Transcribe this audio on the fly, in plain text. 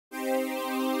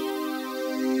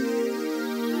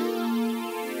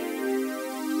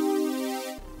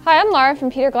Hi, I'm Laura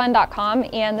from peterglenn.com,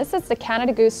 and this is the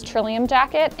Canada Goose Trillium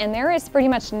jacket, and there is pretty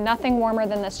much nothing warmer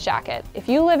than this jacket. If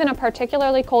you live in a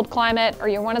particularly cold climate, or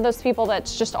you're one of those people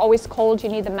that's just always cold, you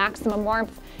need the maximum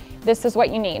warmth, this is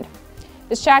what you need.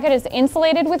 This jacket is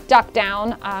insulated with duck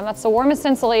down. That's the warmest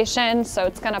insulation, so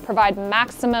it's going to provide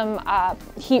maximum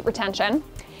heat retention.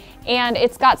 And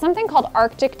it's got something called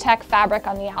Arctic Tech fabric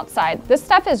on the outside. This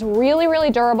stuff is really, really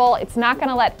durable. It's not going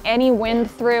to let any wind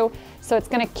through, so it's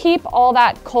going to keep all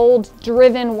that cold,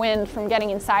 driven wind from getting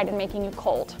inside and making you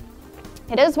cold.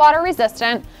 It is water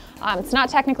resistant. It's not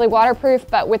technically waterproof,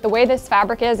 but with the way this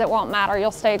fabric is, it won't matter.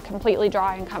 You'll stay completely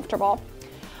dry and comfortable.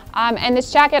 And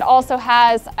this jacket also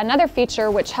has another feature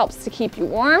which helps to keep you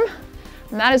warm,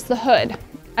 and that is the hood.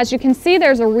 As you can see,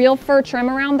 there's a real fur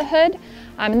trim around the hood.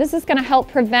 And this is going to help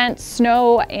prevent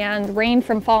snow and rain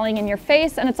from falling in your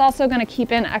face, and it's also going to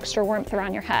keep in extra warmth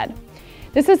around your head.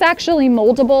 This is actually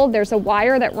moldable. There's a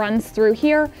wire that runs through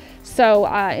here, so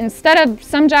instead of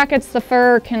some jackets the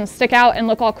fur can stick out and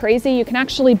look all crazy, you can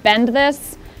actually bend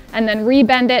this and then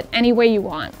rebend it any way you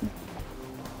want.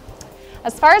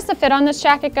 As far as the fit on this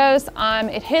jacket goes,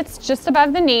 it hits just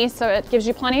above the knee, so it gives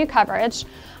you plenty of coverage.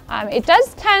 It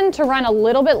does tend to run a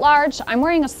little bit large. I'm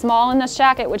wearing a small in this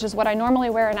jacket, which is what I normally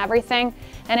wear in everything,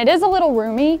 and it is a little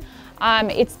roomy.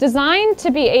 It's designed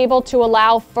to be able to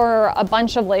allow for a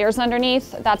bunch of layers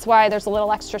underneath. That's why there's a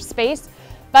little extra space.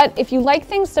 But if you like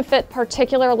things to fit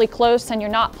particularly close and you're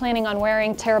not planning on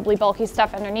wearing terribly bulky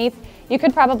stuff underneath, you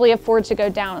could probably afford to go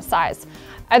down a size.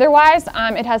 Otherwise,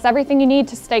 it has everything you need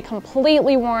to stay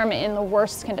completely warm in the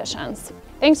worst conditions.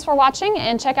 Thanks for watching,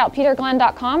 and check out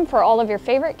peterglenn.com for all of your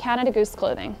favorite Canada Goose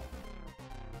clothing.